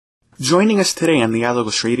Joining us today on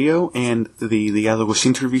Dialogos Radio and the Dialogos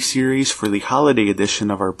interview series for the holiday edition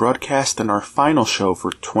of our broadcast and our final show for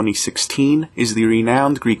 2016 is the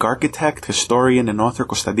renowned Greek architect, historian, and author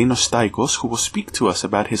Konstantinos Staikos, who will speak to us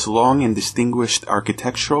about his long and distinguished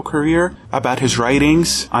architectural career, about his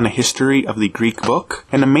writings on a history of the Greek book,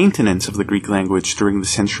 and the maintenance of the Greek language during the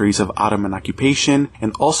centuries of Ottoman occupation,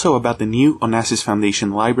 and also about the new Onassis Foundation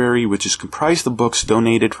Library, which is comprised of books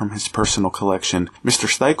donated from his personal collection. Mr.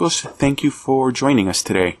 Staikos, thank you for joining us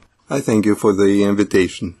today. I thank you for the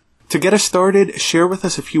invitation. To get us started, share with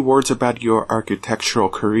us a few words about your architectural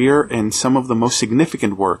career and some of the most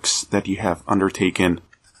significant works that you have undertaken.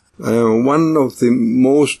 One of the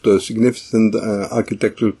most significant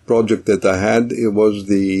architectural project that I had, it was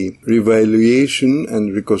the revaluation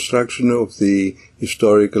and reconstruction of the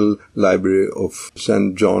historical library of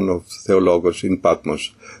St. John of Theologos in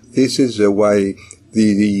Patmos. This is why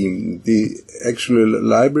the actual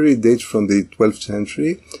library dates from the 12th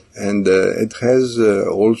century, and it has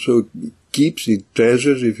also it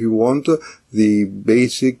treasures, if you want, the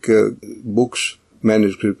basic books,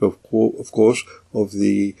 manuscript of course, of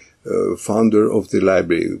the founder of the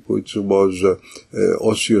library, which was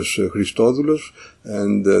Osios Christodoulos,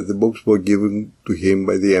 and the books were given to him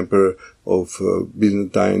by the emperor of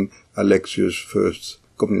Byzantine Alexios I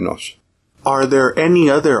Komnenos. Are there any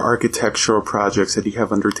other architectural projects that you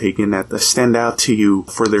have undertaken that stand out to you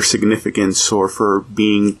for their significance or for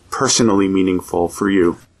being personally meaningful for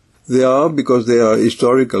you? They are, because they are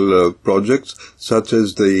historical projects, such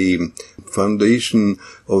as the foundation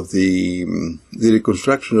of the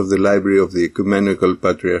reconstruction of the library of the Ecumenical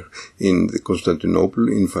Patriarch in Constantinople,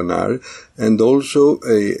 in Phanare, and also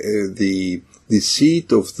the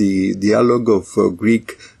seat of the dialogue of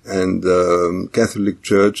Greek and Catholic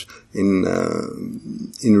Church in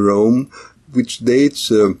Rome, which dates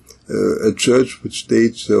a church which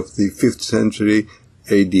dates of the 5th century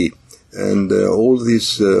A.D. And all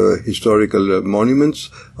these historical monuments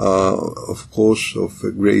are, of course, of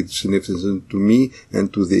great significance to me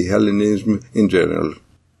and to the Hellenism in general.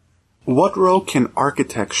 What role can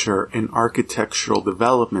architecture and architectural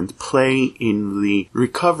development play in the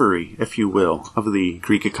recovery, if you will, of the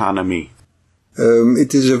Greek economy?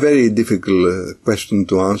 It is a very difficult question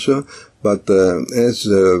to answer, but as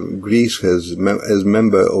Greece as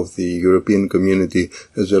member of the European community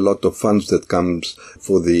has a lot of funds that comes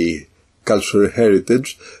for the cultural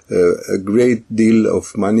heritage, a great deal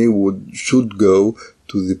of money should go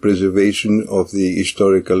to the preservation of the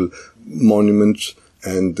historical monuments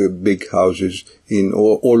and big houses in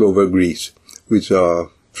all over Greece, which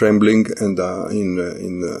are trembling and are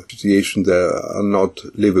in a situation that are not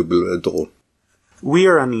livable at all. We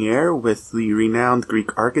are on the air with the renowned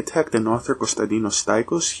Greek architect and author Konstantinos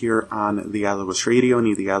Staikos here on Dialogos Radio and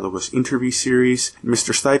the Dialogos interview series.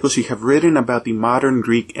 Mr. Staikos, you have written about the modern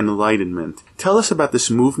Greek Enlightenment. Tell us about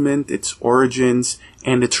this movement, its origins,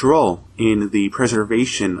 and its role in the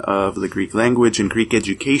preservation of the Greek language and Greek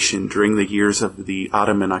education during the years of the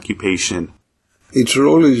Ottoman occupation. Its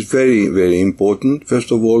role is very, very important.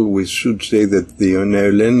 First of all, we should say that the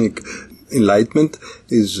Neo-Hellenic Enlightenment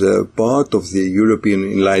is part of the European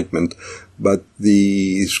Enlightenment, but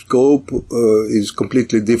the scope is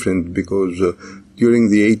completely different because during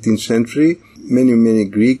the 18th century, many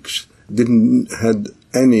Greeks didn't had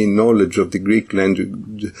any knowledge of the Greek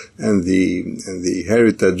language and the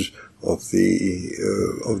heritage of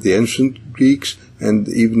the ancient Greeks and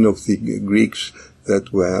even of the Greeks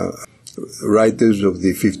that were writers of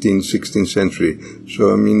the 15th, 16th century.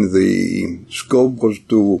 So, the scope was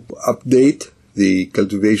to update the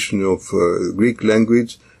cultivation of Greek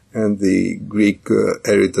language and the Greek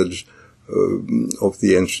heritage of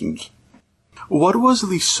the ancients. What was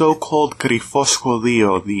the so-called Krifos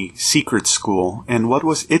Scholio, the secret school, and what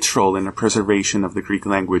was its role in the preservation of the Greek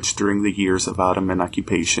language during the years of Ottoman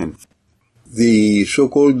occupation? The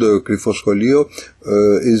so-called Krifos Scholio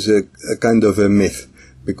is a kind of a myth,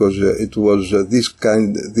 because it was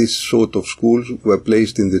this sort of schools were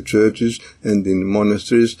placed in the churches and in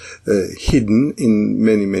monasteries, hidden in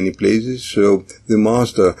many places. So the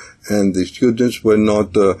master and the students were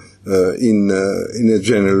not in a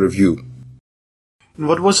general view.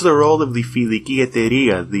 What was the role of the Philiki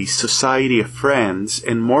Eteria, the Society of Friends,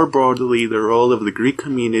 and more broadly the role of the Greek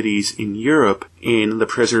communities in Europe in the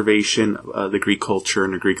preservation of the Greek culture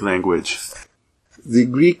and the Greek language? The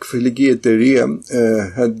Greek Philiki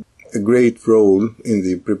Eteria had a great role in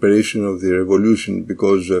the preparation of the revolution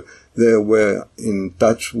because they were in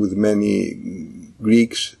touch with many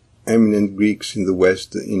Greeks, eminent Greeks in the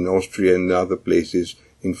West, in Austria and other places,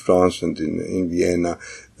 in France and in Vienna,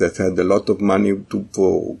 that had a lot of money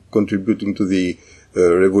for contributing to the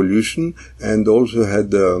revolution, and also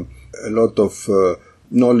had a lot of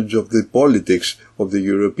knowledge of the politics of the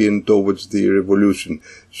European towards the revolution.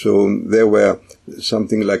 So there were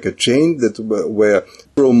something like a chain that were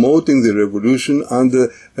promoting the revolution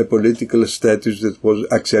under a political status that was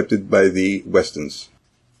accepted by the Westerns.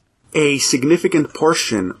 A significant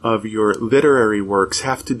portion of your literary works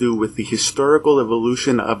have to do with the historical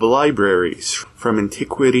evolution of libraries from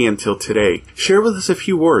antiquity until today. Share with us a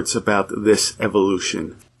few words about this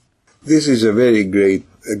evolution. This is a very great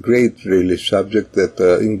really subject that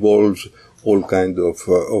involves all kinds of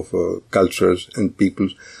cultures and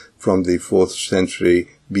peoples from the 4th century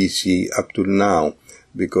BC up to now,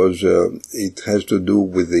 because it has to do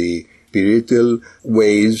with the spiritual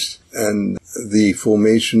ways and the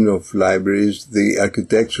formation of libraries, the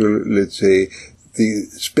architectural, let's say, the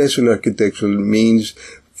special architectural means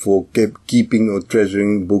for keeping or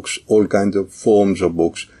treasuring books, all kinds of forms of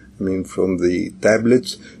books. I mean, from the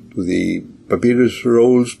tablets to the papyrus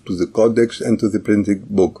rolls to the codex and to the printed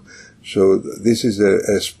book. So this is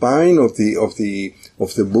a spine of the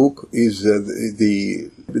book is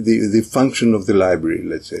the function of the library,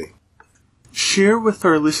 let's say. Share with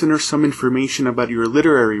our listeners some information about your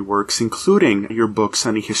literary works, including your books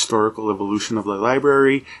on the historical evolution of the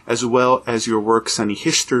library, as well as your works on the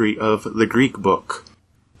history of the Greek book.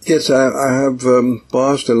 Yes, I have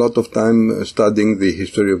passed a lot of time studying the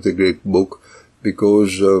history of the Greek book,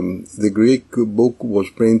 because the Greek book was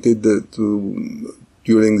printed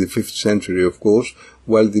during the 5th century, of course,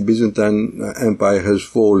 while the Byzantine Empire has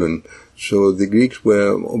fallen. So the Greeks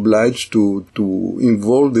were obliged to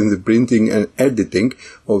involve in the printing and editing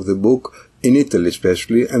of the book, in Italy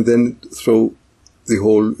especially, and then through the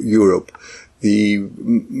whole Europe. The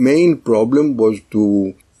main problem was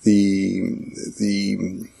to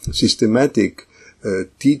the systematic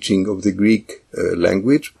teaching of the Greek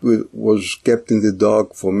language was kept in the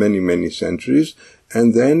dark for many, many centuries,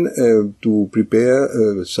 and then to prepare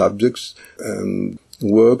subjects and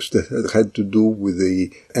works that had to do with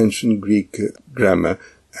the ancient Greek grammar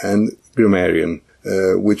and grammarian,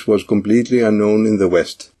 which was completely unknown in the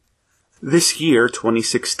West. This year,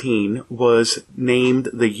 2016, was named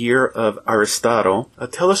the year of Aristotle.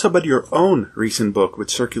 Tell us about your own recent book,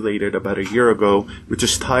 which circulated about a year ago, which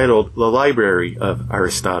is titled The Library of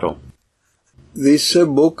Aristotle. This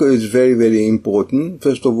book is very, very important.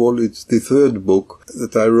 First of all, it's the third book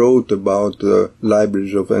that I wrote about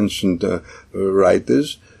libraries of ancient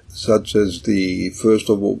writers, such as the first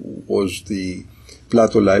of all was the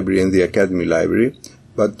Plato Library and the Academy Library.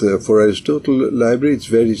 But for Aristotle Library, it's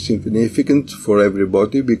very significant for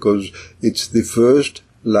everybody, because it's the first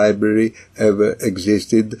library ever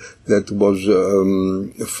existed that was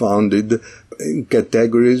founded in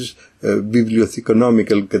categories,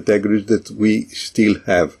 bibliotheconomical categories that we still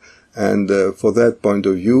have. And for that point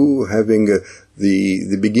of view, having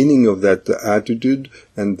the beginning of that attitude,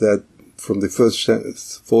 and that from the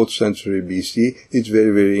 4th century BC, it's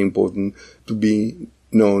very, very important to be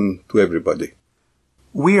known to everybody.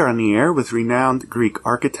 We are on the air with renowned Greek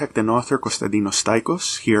architect and author Konstantinos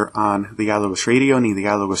Staikos here on the Dialogos Radio and the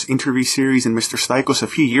Dialogos interview series. And Mr. Staikos, a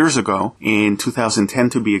few years ago, in 2010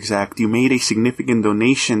 to be exact, you made a significant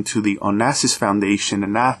donation to the Onassis Foundation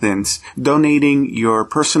in Athens, donating your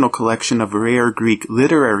personal collection of rare Greek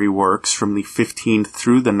literary works from the 15th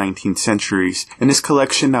through the 19th centuries. And this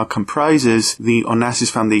collection now comprises the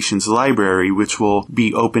Onassis Foundation's library, which will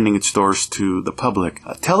be opening its doors to the public.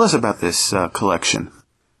 Tell us about this collection.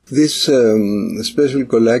 This special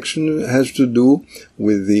collection has to do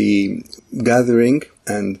with the gathering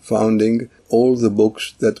and founding all the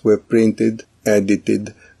books that were printed,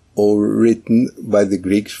 edited, or written by the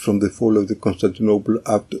Greeks from the fall of the Constantinople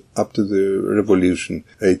up to the Revolution,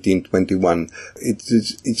 1821.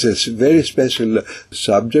 It's a very special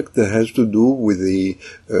subject that has to do with the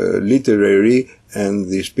literary and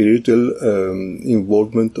the spiritual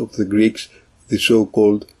involvement of the Greeks, the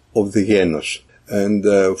so-called of the Genos. And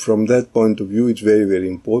from that point of view, it's very, very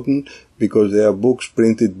important, because there are books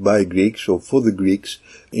printed by Greeks or for the Greeks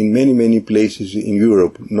in many, many places in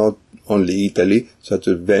Europe, not only Italy, such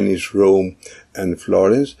as Venice, Rome, and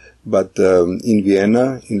Florence, but in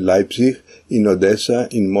Vienna, in Leipzig, in Odessa,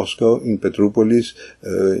 in Moscow, in Petropolis,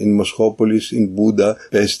 in Moschopolis, in Buda,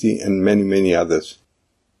 Pesti, and many, many others.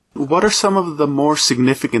 What are some of the more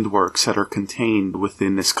significant works that are contained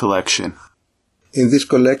within this collection? In this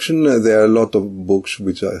collection, there are a lot of books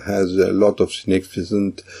which has a lot of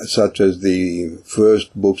significance, such as the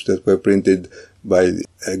first books that were printed by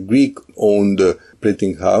a Greek-owned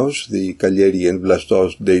printing house, the Kaleri and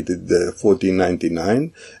Vlastos, dated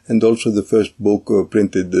 1499, and also the first book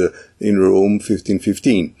printed in Rome,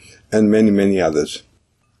 1515, and many, many others.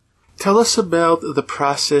 Tell us about the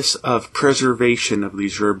process of preservation of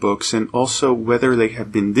these rare books and also whether they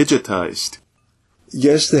have been digitized.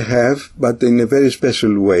 Yes, they have, but in a very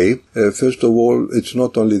special way. First of all, it's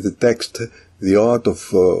not only the text, the art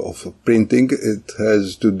of printing. It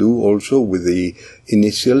has to do also with the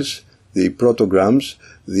initials, the protograms,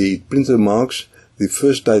 the printer marks, the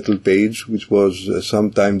first title page, which was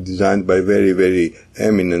sometimes designed by very, very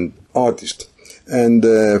eminent artists. And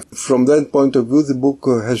from that point of view, the book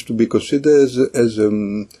has to be considered as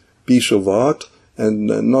a piece of art, and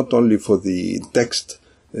not only for the text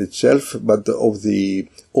itself, but of the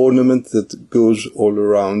ornament that goes all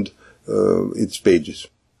around its pages.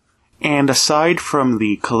 And aside from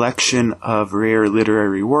the collection of rare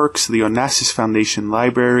literary works, the Onassis Foundation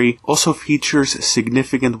Library also features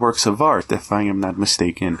significant works of art, if I am not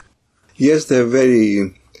mistaken. Yes, they're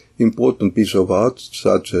very important piece of art,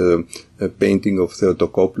 such a painting of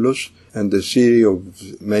Theotokopoulos and a series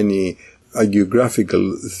of many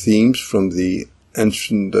hagiographical themes from the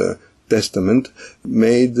ancient Testament,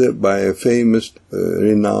 made by a famous,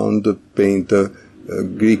 renowned painter,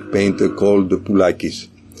 Greek painter called Poulakis.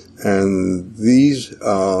 And these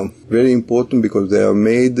are very important because they are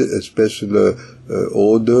made a special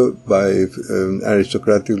order by an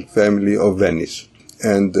aristocratic family of Venice,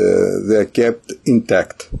 and they are kept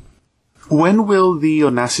intact. When will the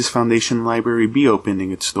Onassis Foundation Library be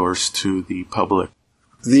opening its doors to the public?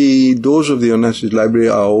 The doors of the Onassis Library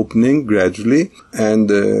are opening gradually,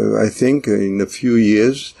 and I think in a few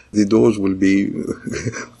years the doors will be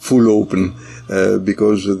full open,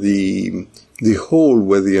 because the hall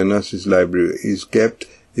where the Onassis Library is kept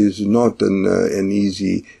is not an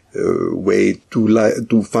easy way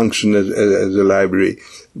to function as a library,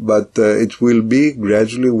 but it will be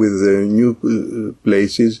gradually with new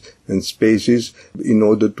places and spaces in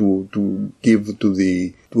order to give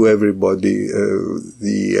to everybody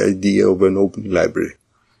the idea of an open library.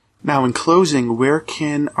 Now, in closing, where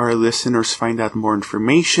can our listeners find out more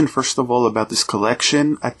information, first of all, about this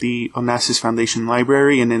collection at the Onassis Foundation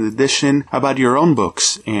Library, and in addition, about your own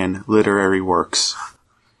books and literary works?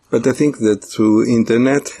 But I think that through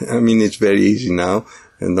internet, it's very easy now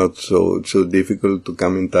and not so difficult to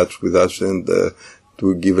come in touch with us and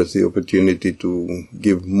to give us the opportunity to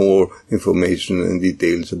give more information and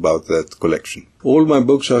details about that collection. All my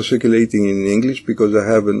books are circulating in English because I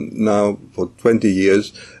have now for 20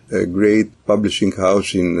 years a great publishing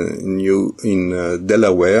house in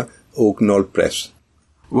Delaware, Oak Knoll Press.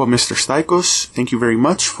 Well, Mr. Staikos, thank you very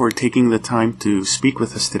much for taking the time to speak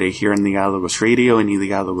with us today here in the Dialogos Radio and the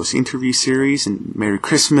Dialogos interview series. And Merry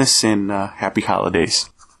Christmas and Happy Holidays.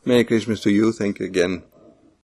 Merry Christmas to you. Thank you again.